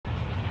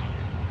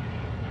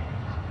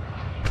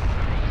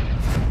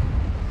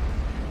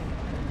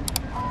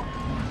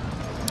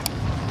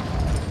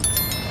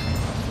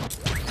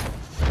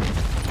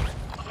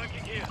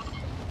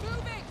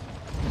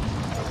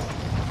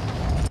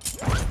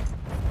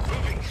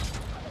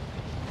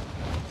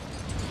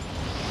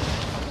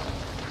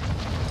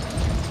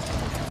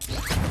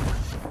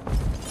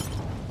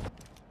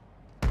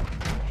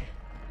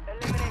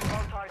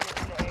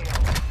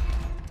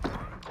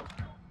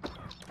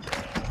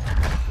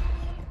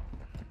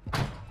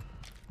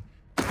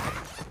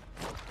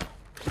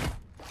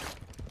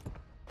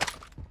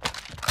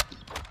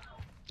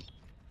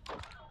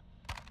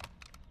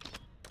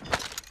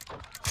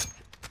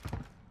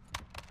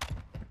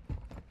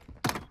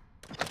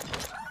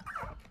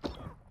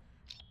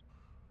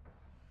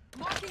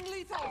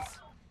lethals!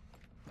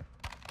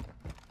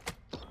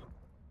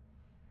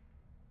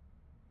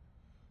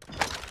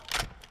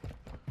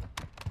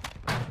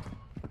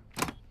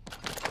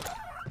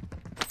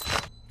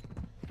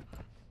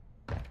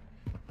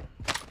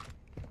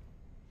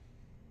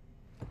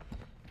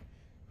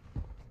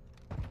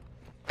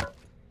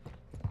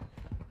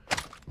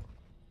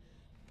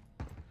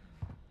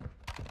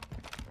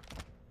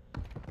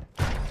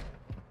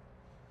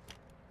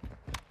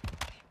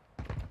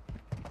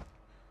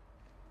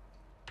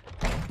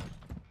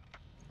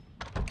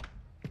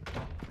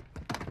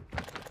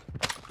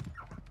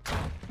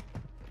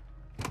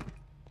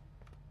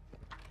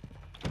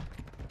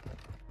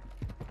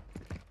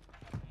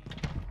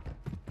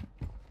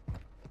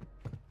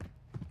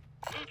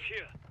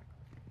 Here.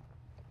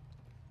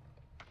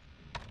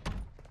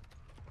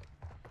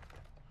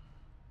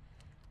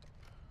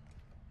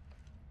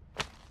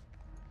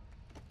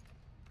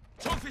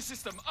 Trophy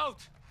system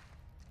out!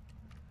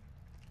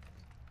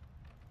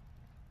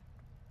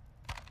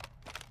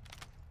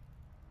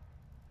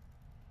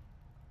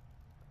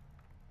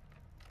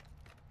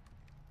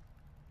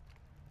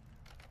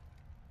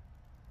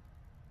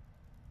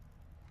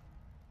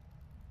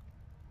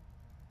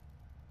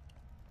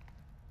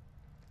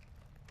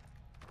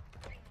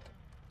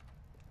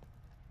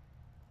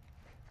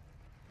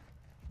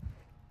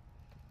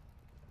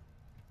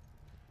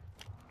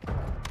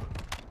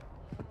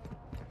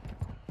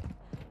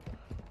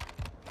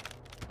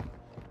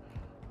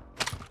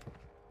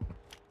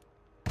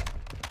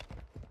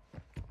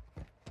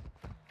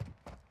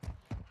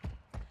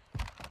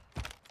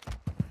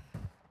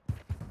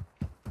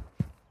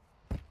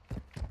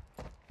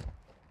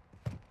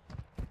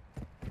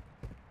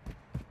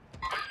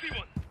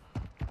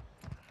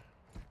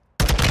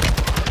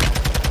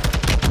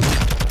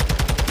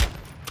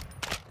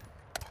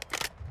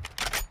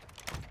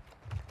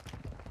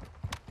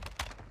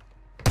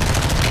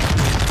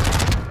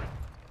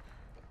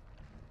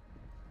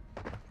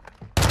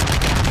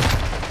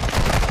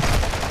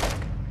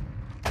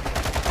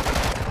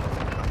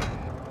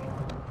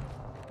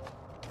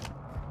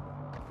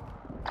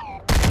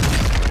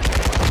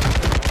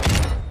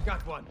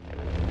 Got one. This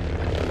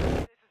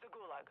is the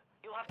Gulag.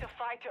 You'll have to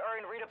fight to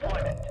earn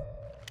redeployment.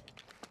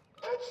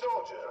 Dead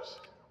soldiers,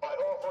 I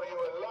offer you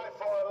a life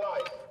for a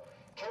life.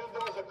 Kill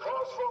those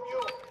across from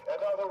you,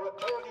 and I will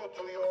return you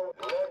to your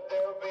let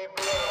there be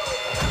blood.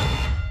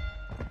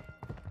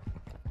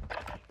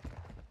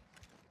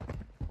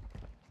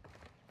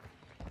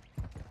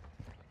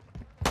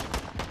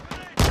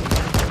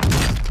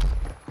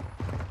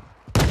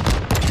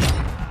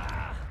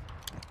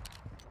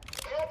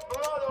 Get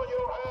blood on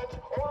your hands,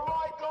 or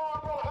my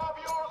guard will have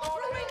yours on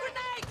Throwing it!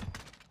 grenade!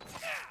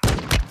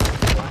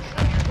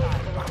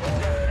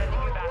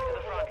 Sending you back to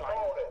the front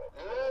line.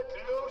 Let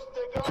loose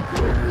the gun!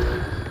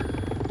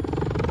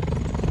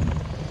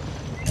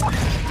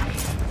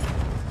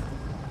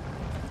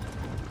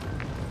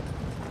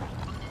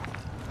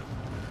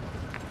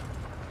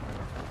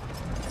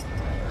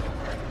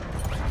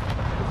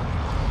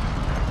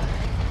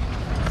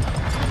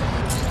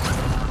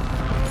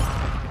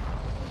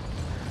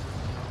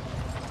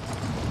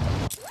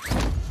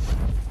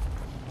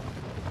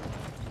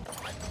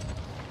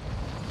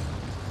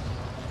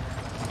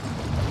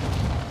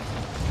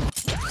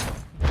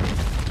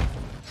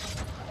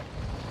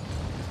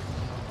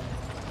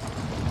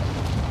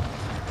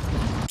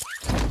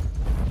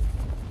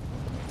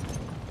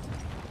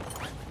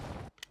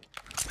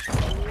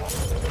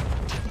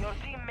 Your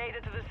team made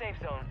it to the safe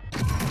zone.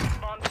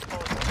 Bomb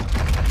disposal.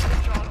 The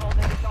stronghold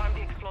and disarm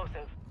the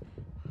explosive.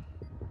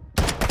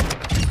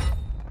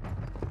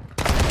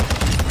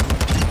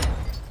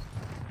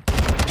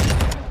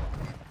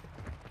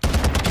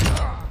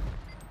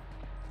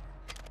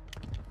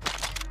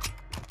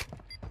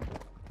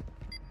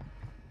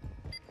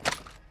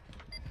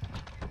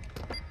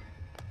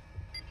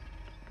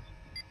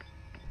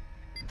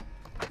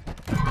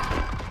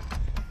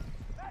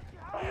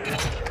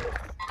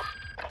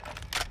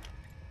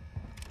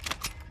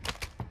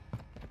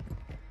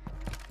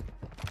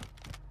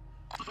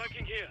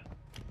 Tracking here.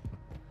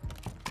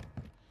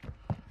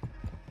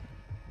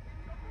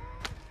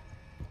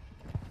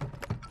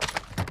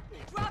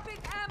 Dropping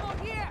ammo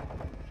here!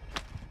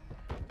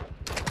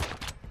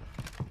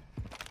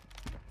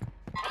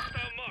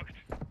 Hostile marked.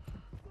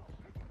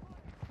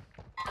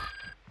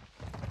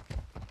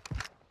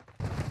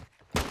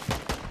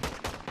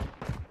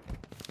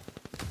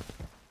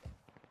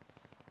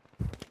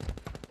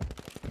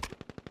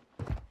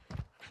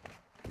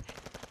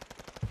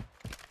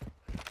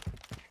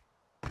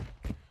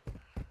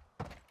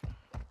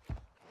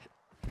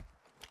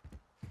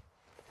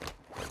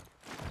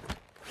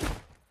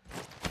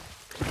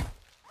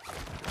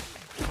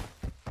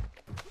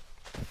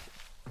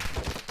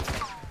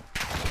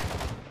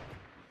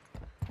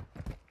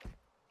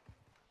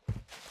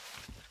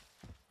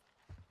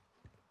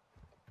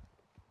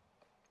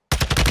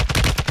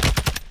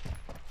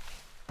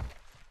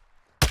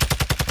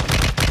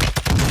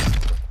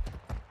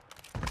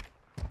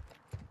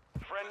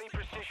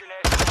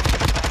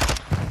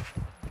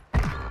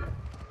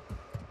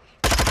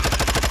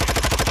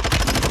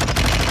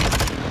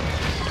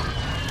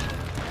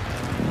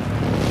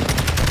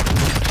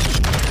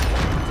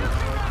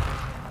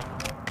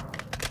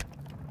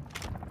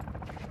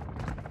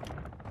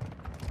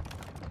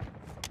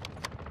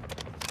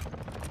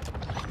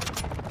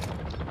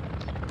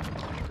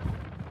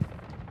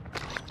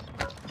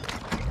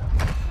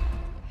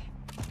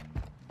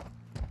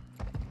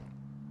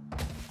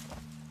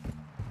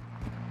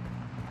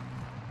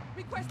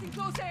 Requesting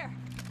close air.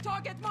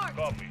 Target marked.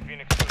 Copy.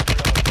 Phoenix 2 on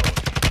approach.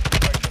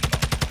 Strike them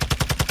down.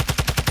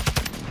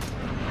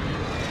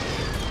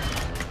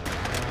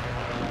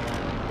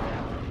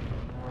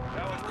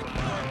 That was the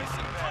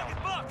mission. Target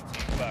marked.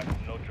 Back.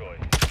 No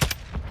choice.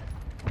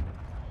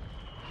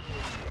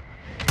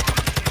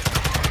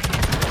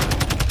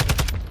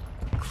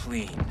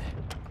 Clean.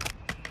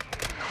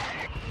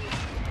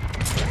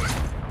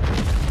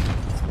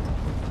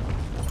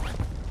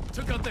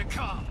 Took out their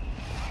car.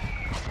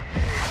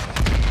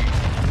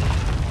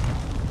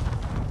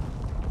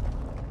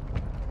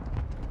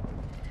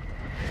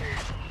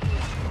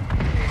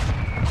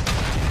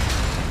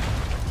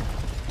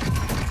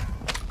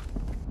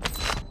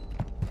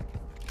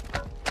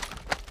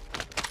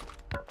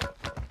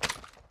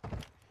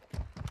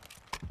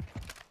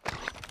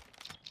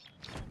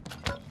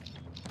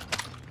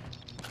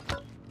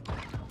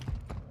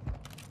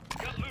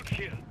 Got loot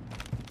here.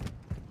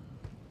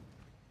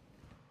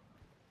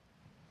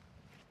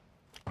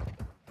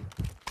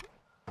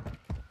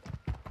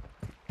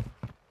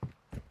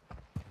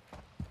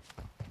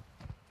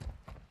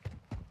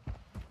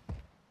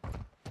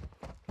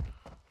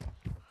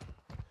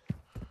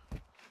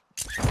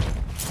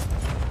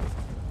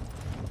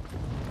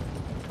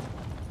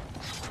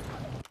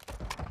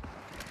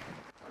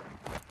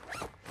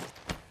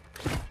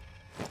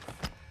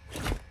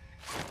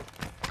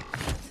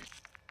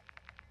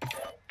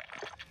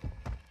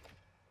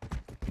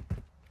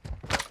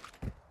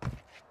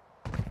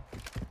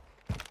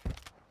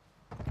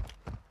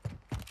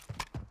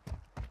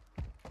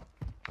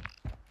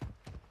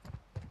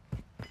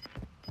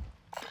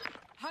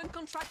 Hunt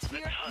contract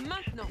here.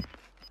 Maintenant.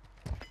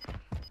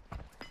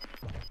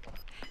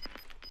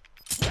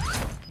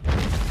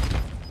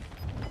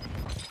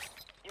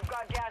 You've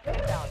got gas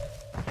inbound.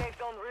 Safe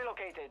zone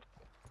relocated.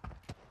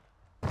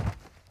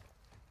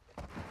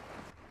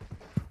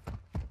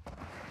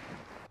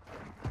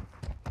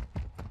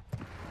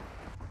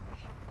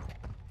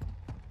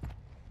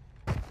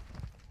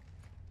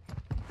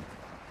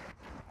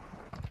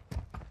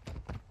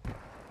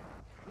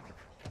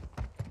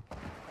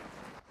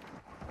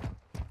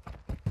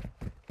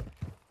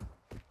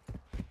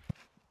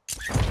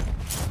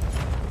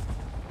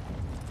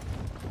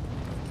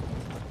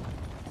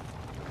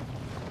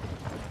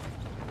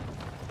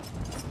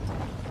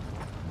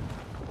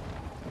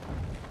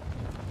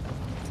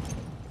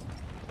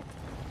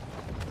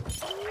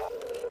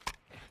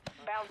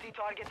 Bounty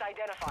targets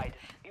identified.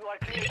 You are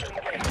clear to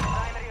engage.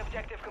 Primary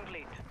objective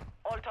complete.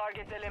 All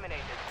targets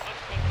eliminated. Hunt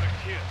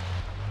contract here.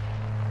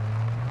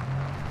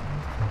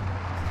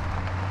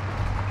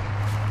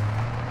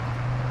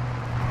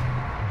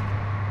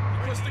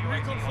 Requesting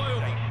recon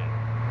flyover.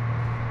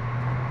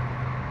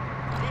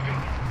 Moving.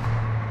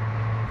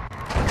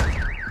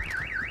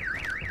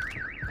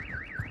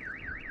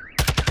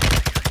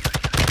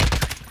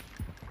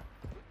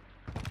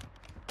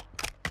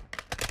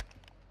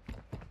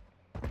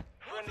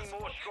 Friendly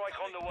more strike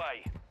on the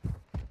way.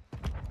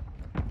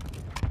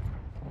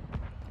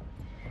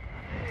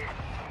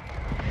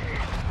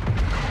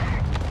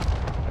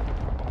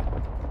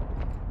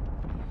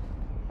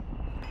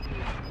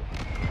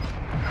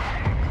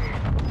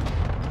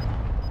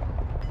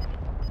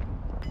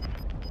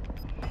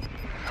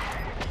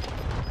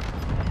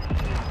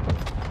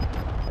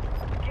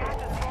 Gas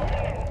is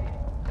closing in.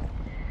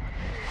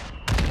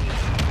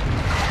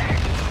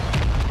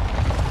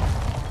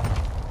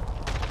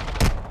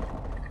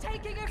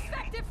 Taking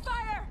effective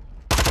fire.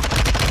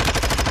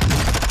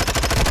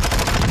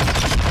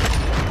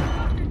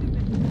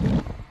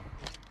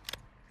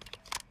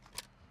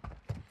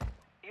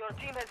 Your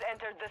team has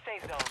entered the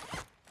safe zone.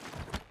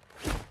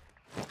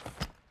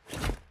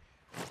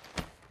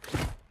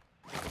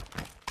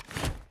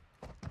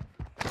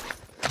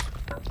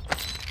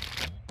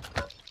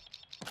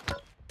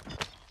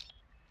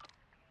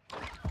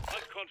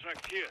 Hunt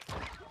contract here.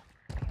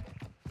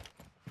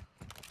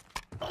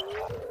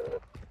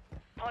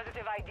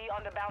 Positive ID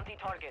on the bounty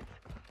targets.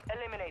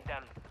 Eliminate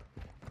them.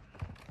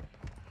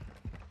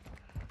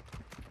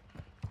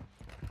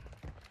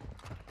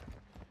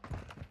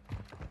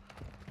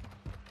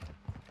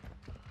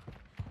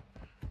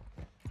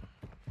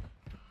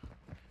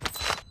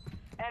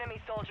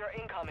 Enemy soldier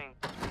incoming.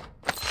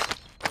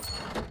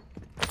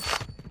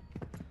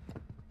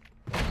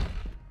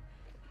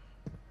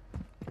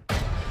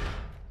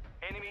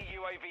 Enemy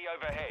UAV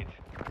overhead.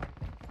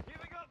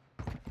 Giving up.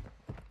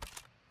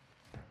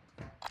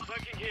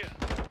 Striking here.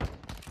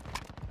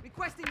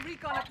 Requesting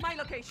recon at my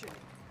location.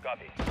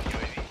 Copy.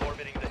 UAV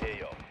orbiting the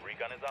AO.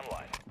 Recon is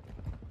online.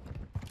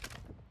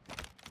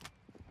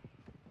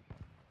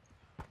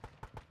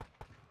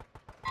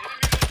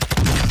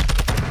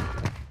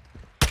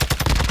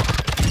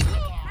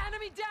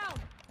 Enemy down.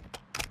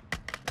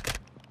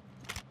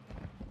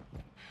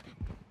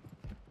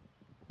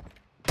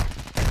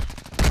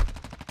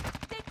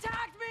 They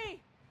tagged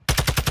me.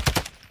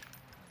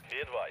 Be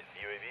advised,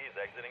 UAV is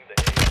exiting the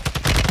AO.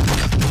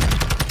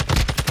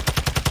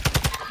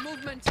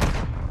 Movement.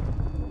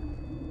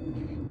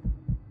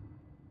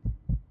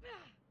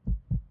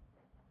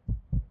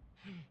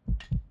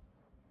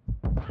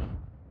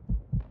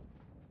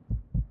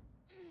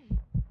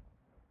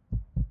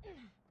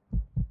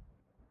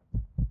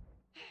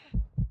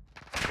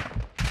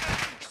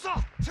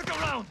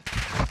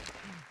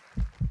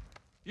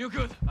 You're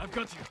good. I've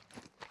got you.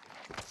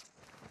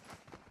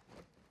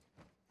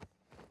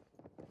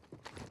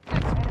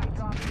 Enemy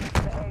dropping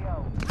into the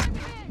AO.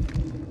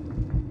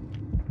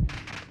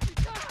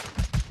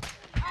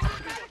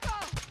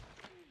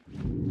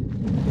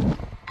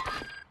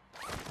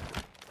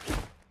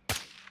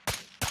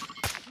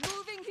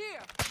 Moving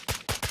here.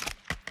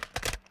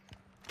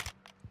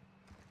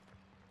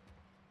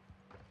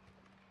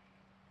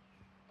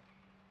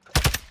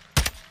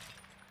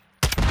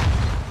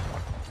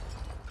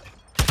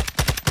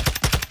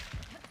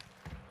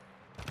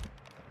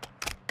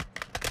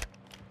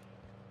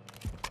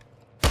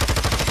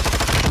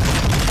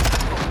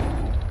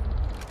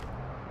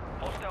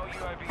 Hostile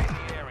UAV in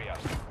the area.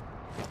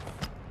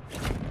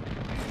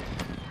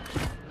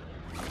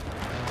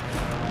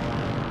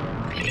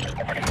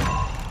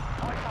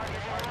 All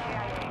targets are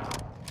KIA.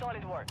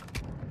 Solid work.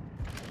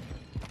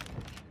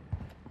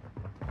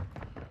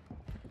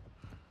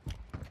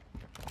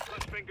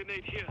 Flashbang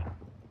grenade here.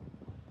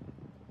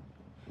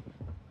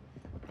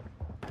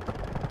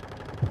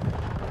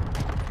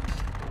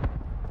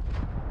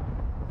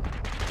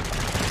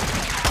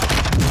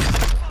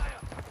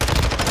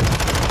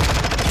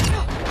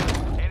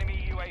 Enemy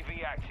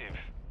UAV active.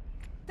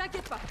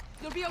 T'inquiète pas,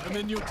 you'll be I'm okay.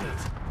 in your tent.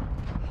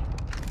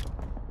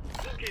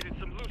 Located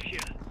some loot here.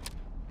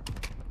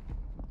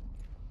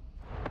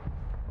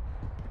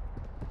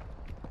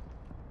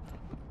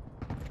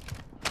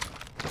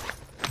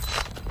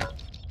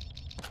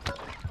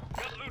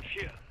 Got loot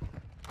here.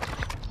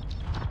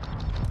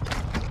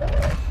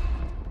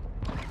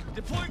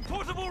 Deploying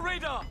portable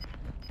radar.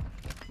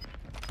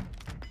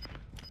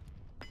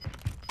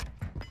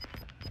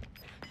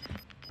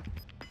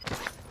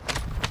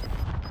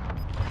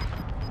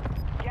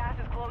 Gas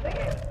is closing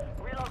in.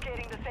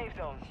 Relocating the safe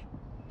zones.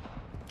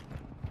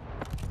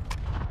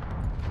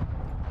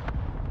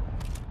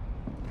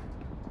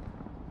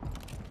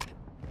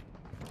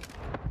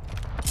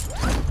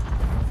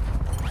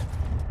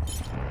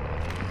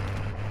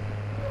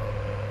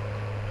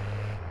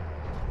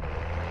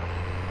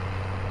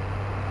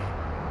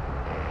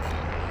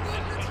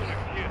 Movement here.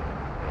 Here.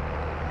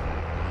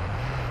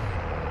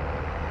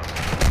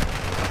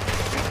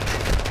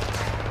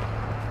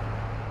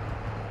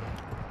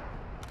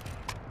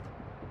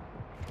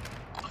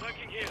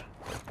 Flanking here.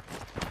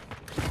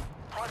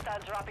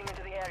 Hostiles dropping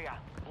into the area.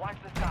 Watch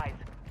the skies.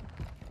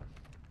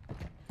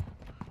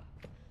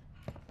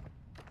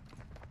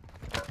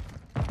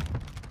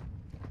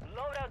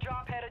 Loadout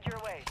drop headed your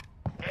way.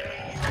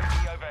 Enemy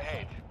UAV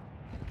overhead.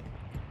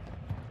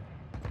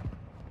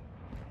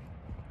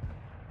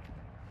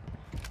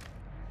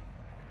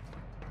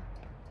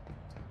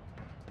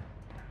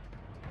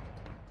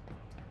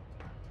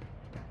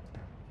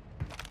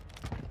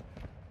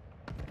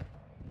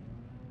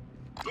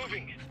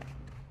 Moving.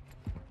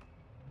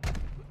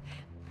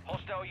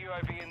 Hostile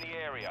UAV in the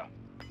area.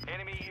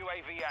 Enemy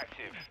UAV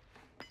active.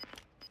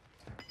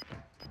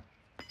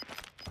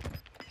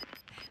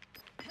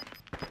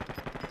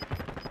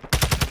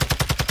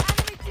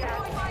 Enemy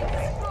deploy mine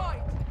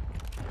destroyed.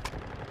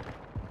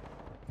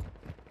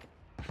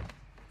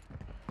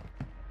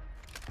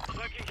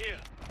 Flanking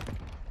here.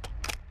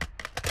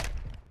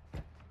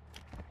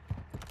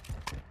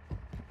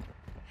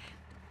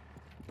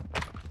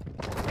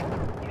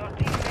 Your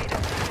team made it to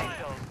the safe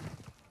zone.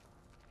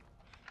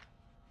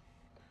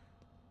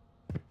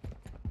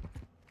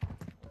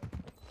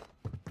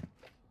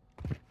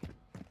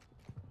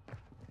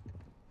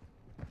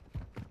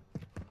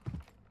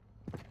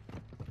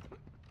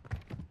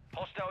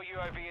 Hostile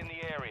UAV in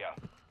the area.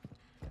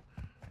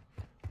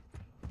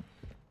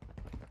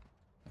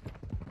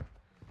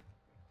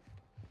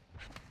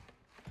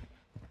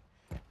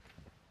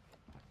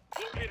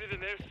 Located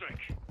an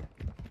airstrike.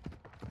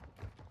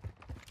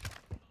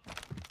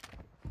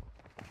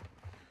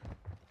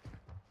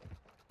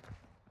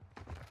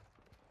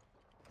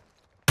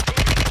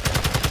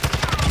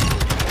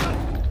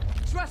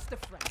 Trust the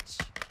French.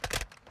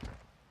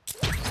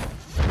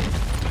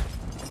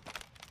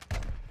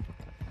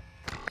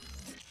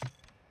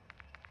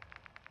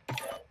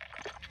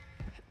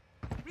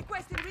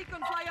 Requesting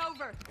recon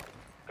flyover.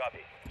 Copy.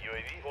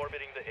 UAV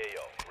orbiting the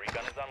AO.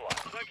 Recon is online.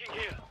 Flanking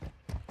here.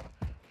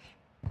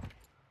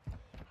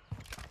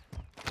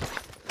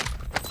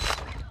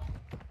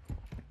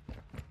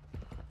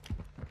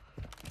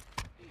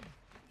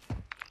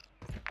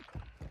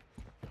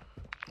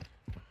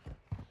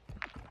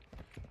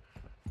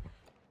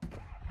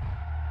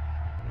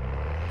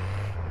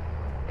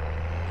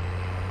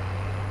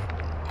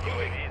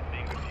 UAV is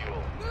being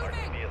refueled. Moving.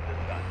 RTB at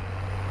this time.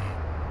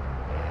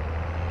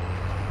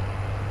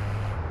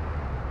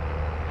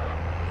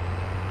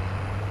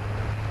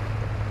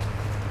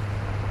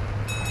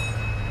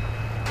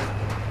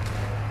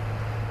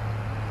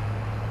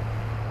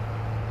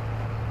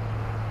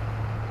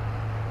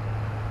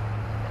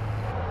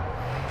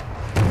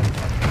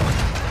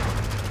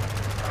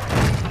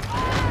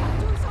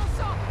 Tous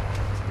ensemble.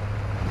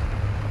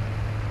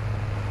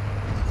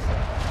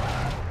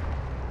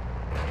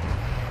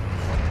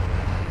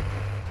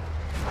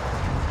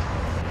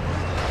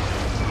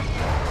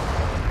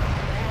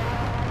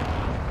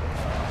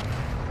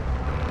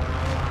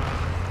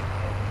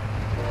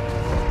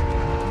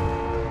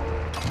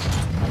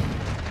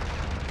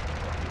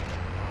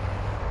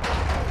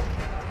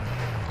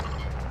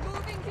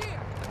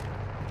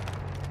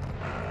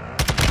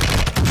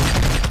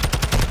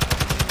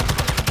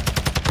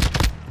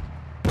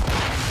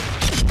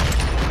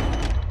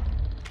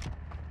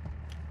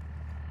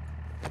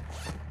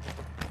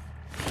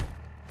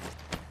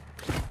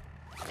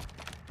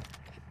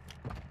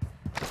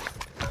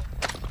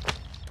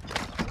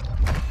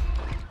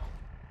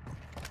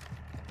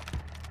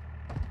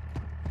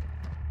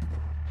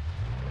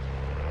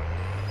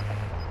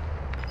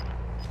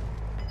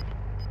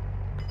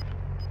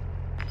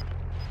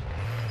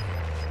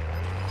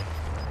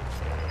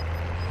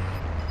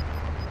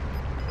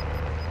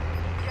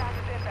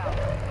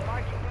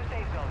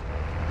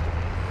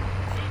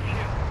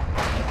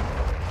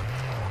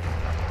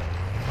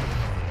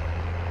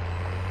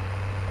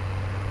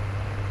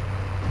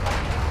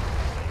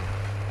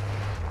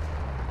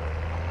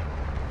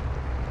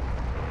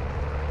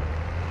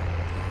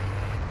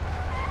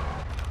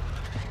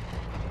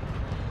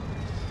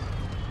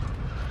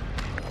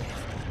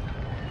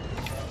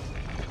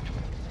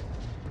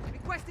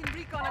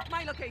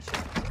 my location.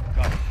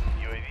 Copy.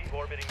 UAV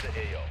orbiting the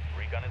AO.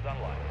 Recon is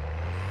online.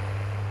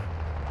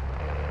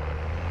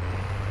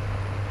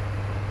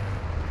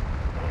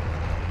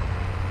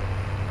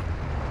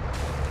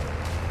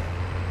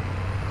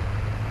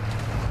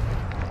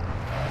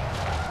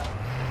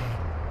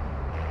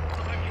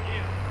 Tracking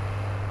here.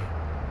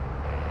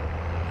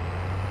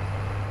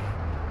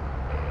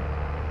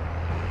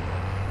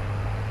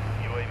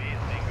 UAV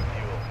is being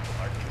refueled.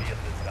 RTV at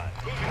this time.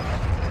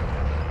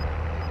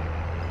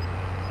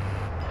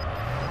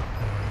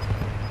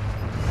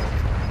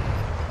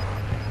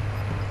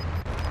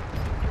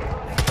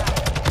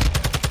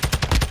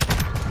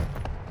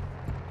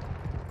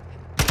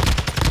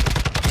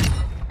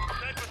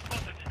 Sniper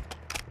spotted.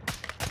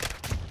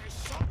 They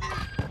shot me.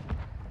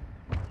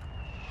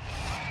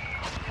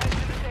 Head to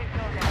the safe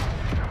zone now.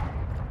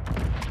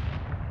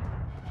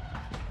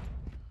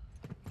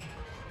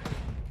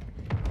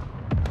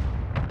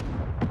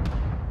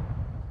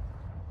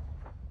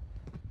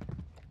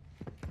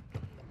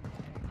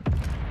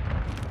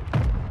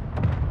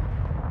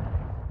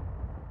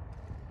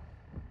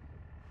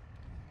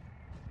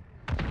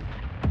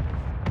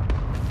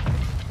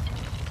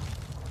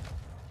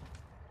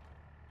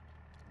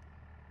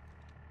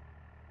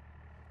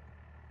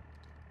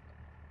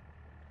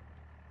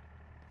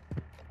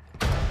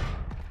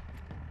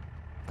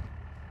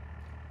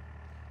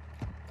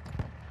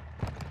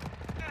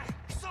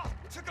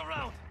 Took a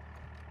round.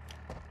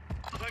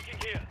 Tracking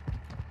here.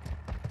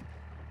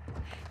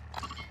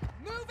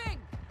 Moving!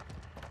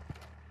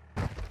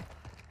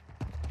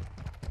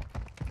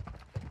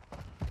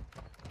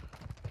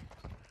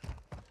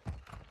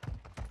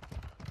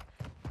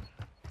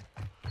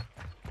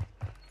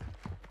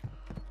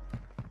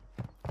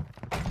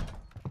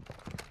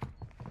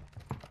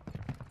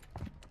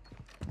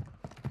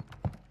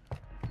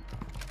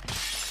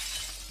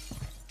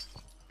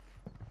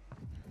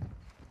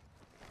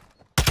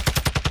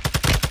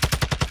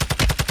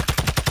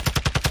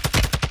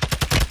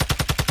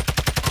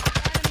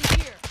 Enemy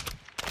here.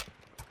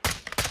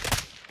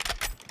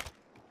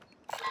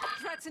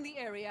 Threats in the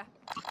area.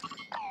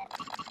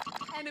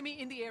 Enemy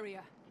in the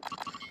area.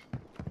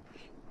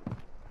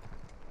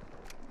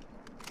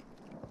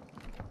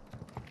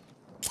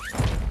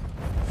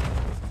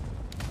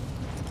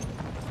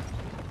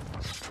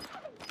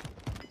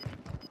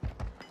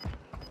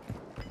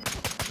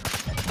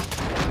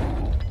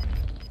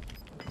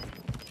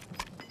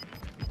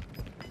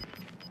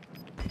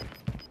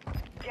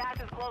 Gas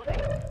is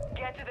closing.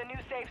 Get to the new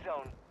safe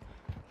zone.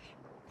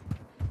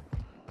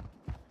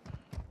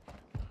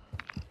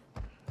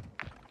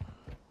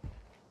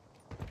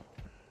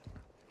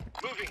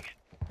 Moving.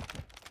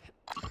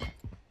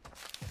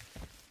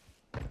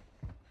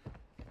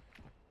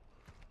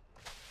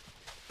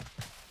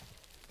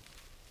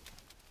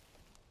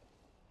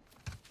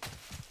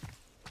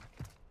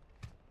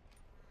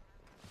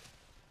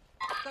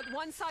 Got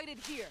one-sided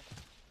here.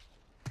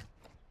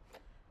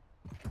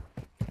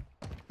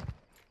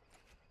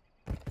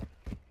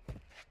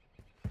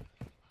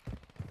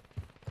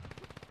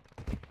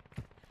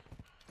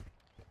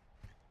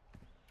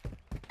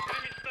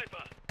 Enemy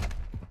sniper.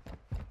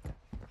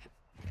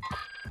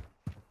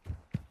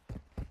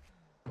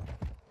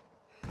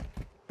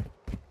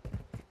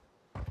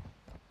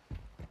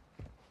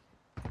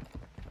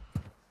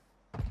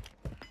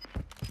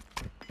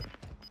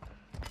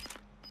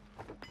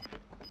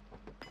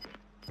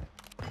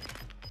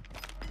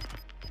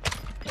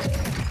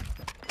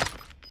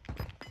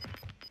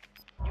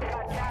 You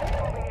got gas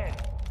moving in.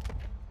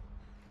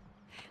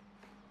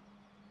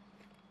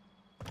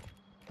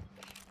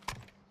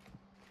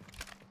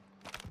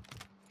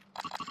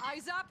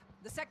 Eyes up.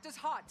 The sector's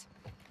hot.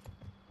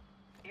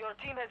 Your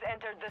team has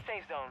entered the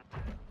safe zone.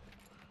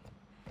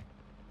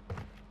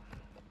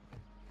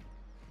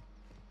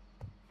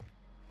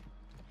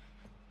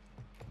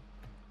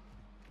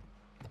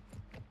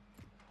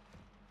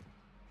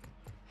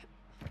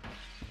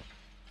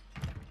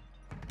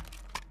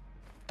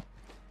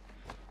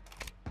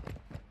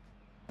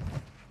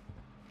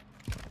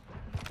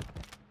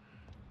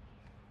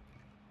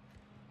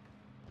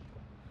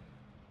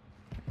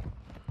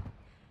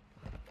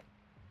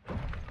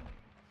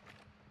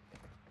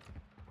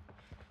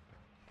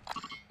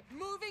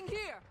 Moving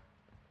here.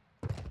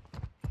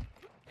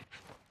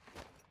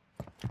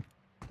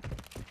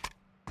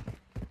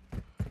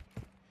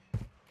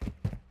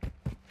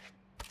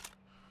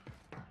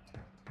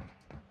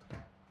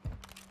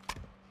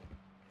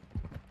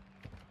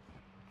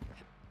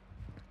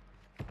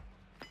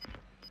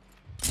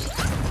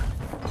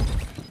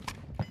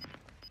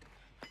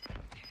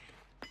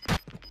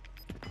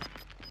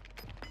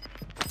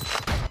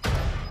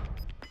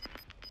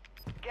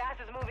 Gas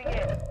is moving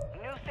in.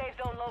 New safe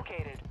zone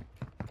located.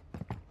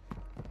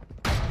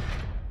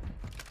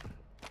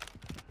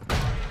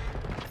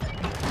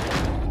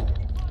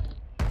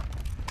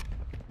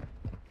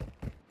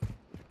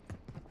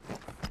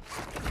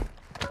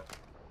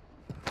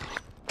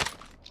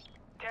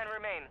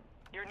 Remain.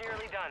 You're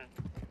nearly done.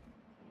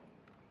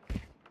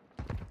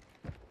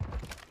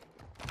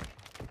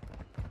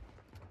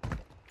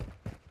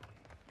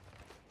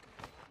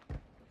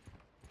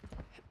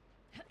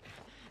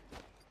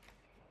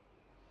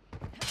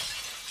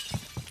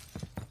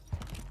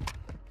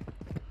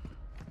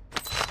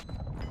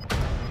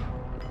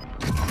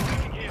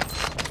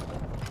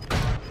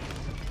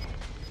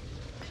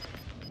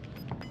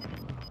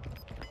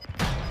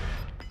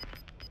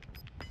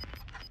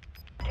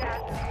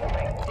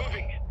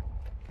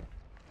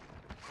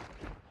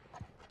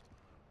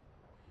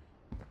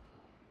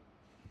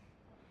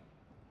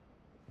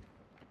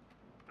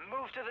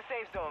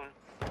 safe zone.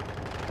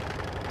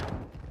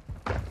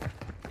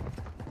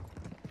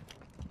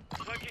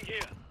 Striking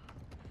here.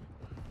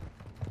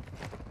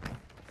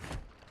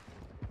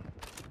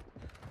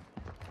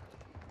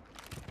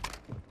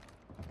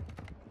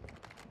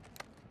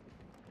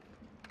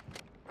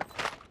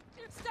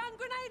 Stun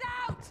grenade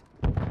out!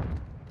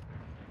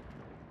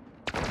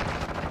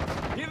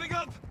 Healing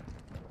up!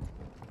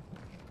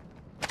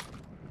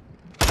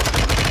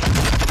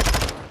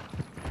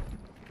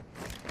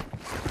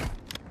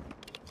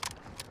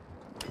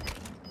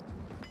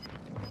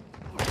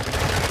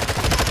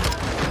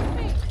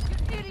 Hey,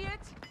 you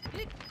idiot! Il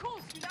est con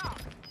celui-là!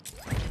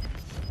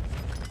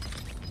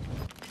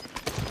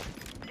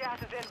 Gas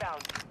is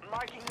inbound.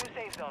 Marking new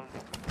safe zone.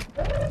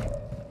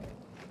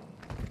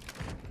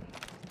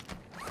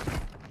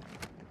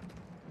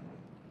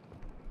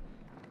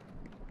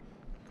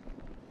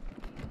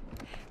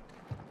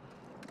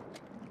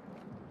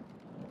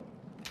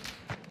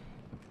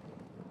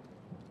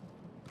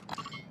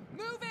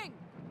 Moving!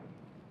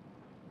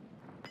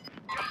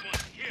 Got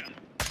one here.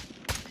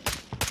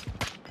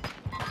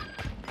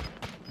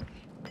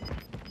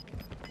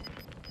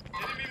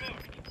 Enemy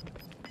marked.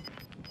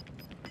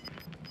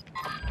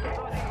 You're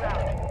losing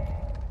ground.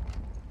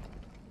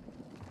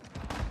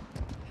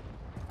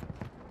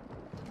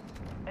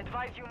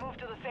 Advise you move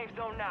to the safe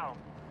zone now.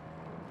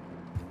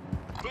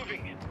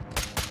 Moving.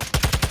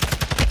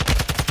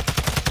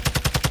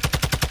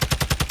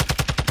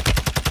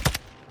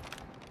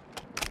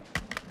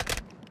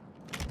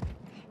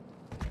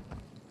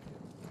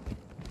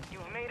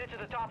 You've made it to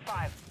the top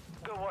 5.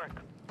 Good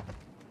work.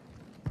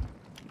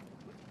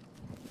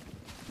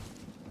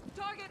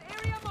 Target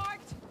area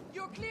marked!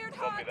 You're cleared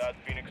hot! Copy that.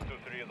 Phoenix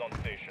 2-3 is on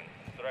station.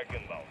 Strike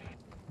inbound.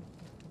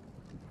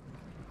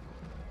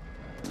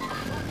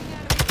 Marking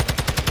enemy.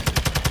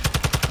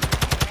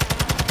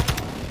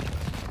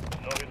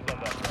 No hits on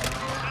that.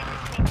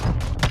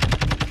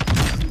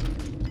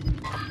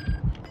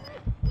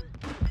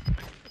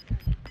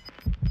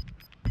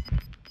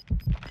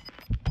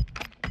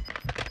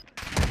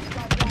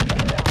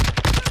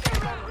 Safe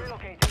zone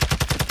relocated.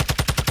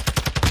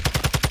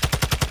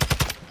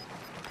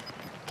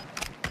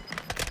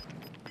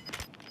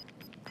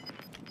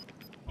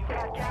 You've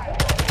got gas.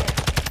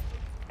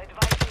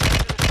 Advise you head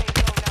to the safe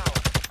zone now.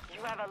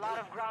 You have a lot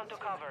of ground to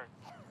cover.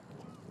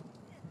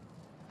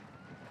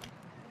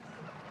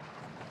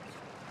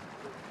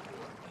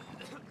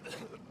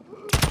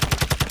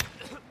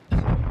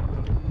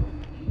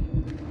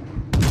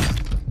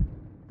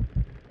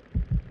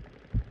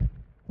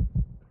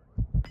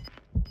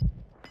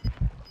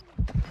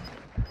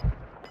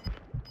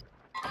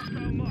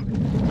 Hostile marked.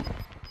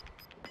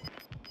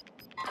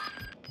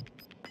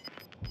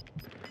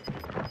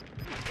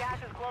 Gas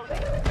is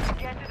closing.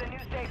 Get to the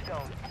new safe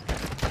zone.